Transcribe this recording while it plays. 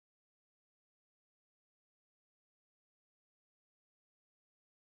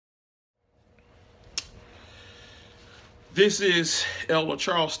This is Elder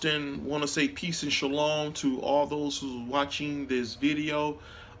Charleston. Want to say peace and shalom to all those who are watching this video.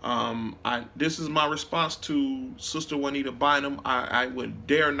 This is my response to Sister Juanita Bynum. I would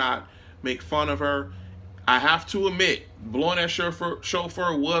dare not make fun of her. I have to admit, blowing that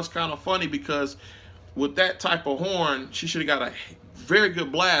shofar was kind of funny, because with that type of horn, she should have got a very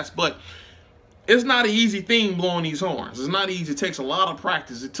good blast. But it's not an easy thing blowing these horns. It's not easy. It takes a lot of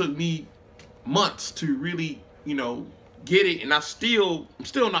practice. It took me months to really, get it, and I'm still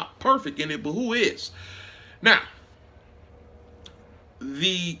not perfect in it, but who is? Now,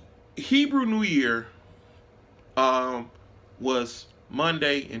 the Hebrew New Year was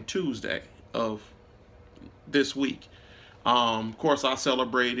Monday and Tuesday of this week. Of course, I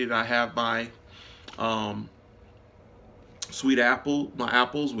celebrated. I have my sweet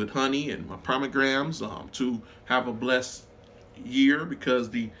apples with honey, and my pomegranates to have a blessed year, because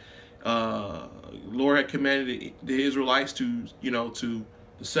the Lord had commanded the Israelites to, to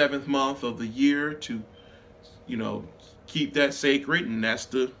the 7th month of the year to, keep that sacred, and that's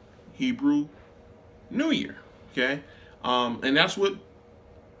the Hebrew New Year. Okay, and that's what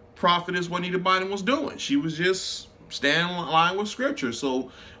Prophetess Juanita Bynum was doing. She was just standing in line with Scripture.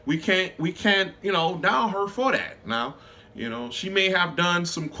 So we can't, down her for that. Now, she may have done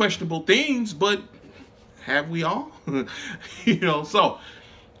some questionable things, but have we all? So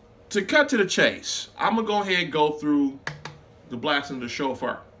to cut to the chase, I'm going to go ahead and go through the blasting of the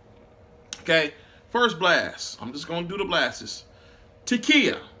shofar. Okay, first blast. I'm just going to do the blasts.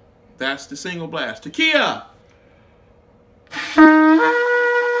 Tekiah. That's the single blast. Tekiah.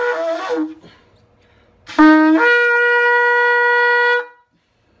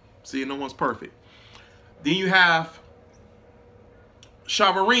 See, no one's perfect. Then you have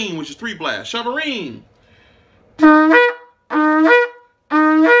Shavarine, which is 3 blasts. Shavarine.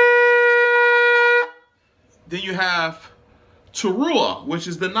 Then you have Teruah, which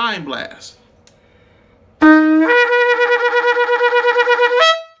is the 9 blast. Then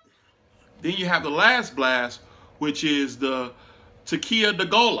you have the last blast, which is the Tekiah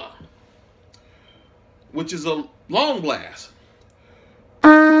Dagola, which is a long blast.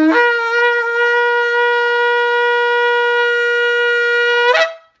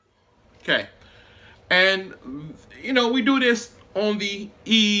 Okay. And, we do this on the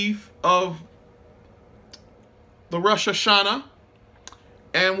eve of the Rosh Hashanah,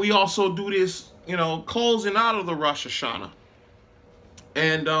 and we also do this, closing out of the Rosh Hashanah.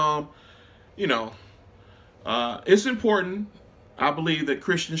 And, it's important. I believe that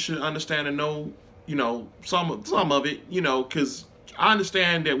Christians should understand and know, some of it, because I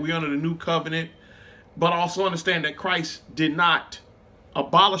understand that we're under the new covenant, but also understand that Christ did not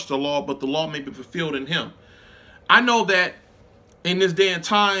abolish the law, but the law may be fulfilled in him. I know that in this day and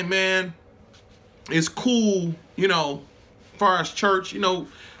time, man, it's cool, as far as church,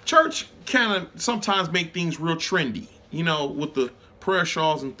 church kind of sometimes make things real trendy, with the prayer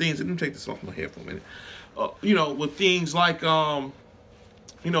shawls and things. Let me take this off my head for a minute. With things like, the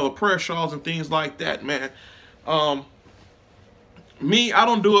prayer shawls and things like that, man. Me, I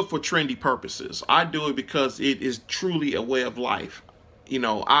don't do it for trendy purposes. I do it because it is truly a way of life.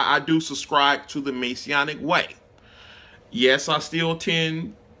 I do subscribe to the Messianic way. Yes, I still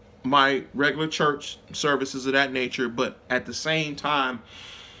attend my regular church services of that nature, but at the same time,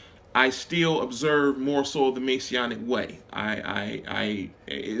 I still observe more so the Messianic way.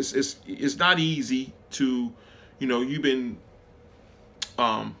 It's not easy to, you've been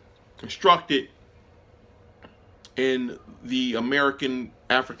instructed in the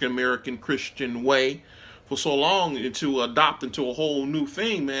African-American Christian way for so long, and to adopt into a whole new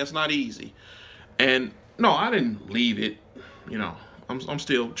thing, man, it's not easy. And no, I didn't leave it, I'm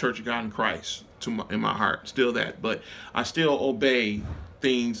still Church of God in Christ in my heart, still that, but I still obey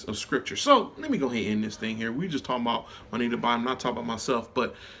things of Scripture. So let me go ahead and end this thing here. We just talking about Juanita Bynum, I'm not talking about myself,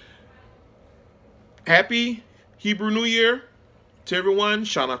 but happy Hebrew New Year to everyone.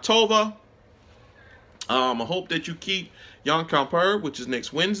 Shana Tova. I hope that you keep Yom Kippur, which is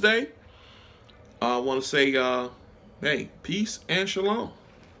next Wednesday. I want to say, hey, peace and shalom.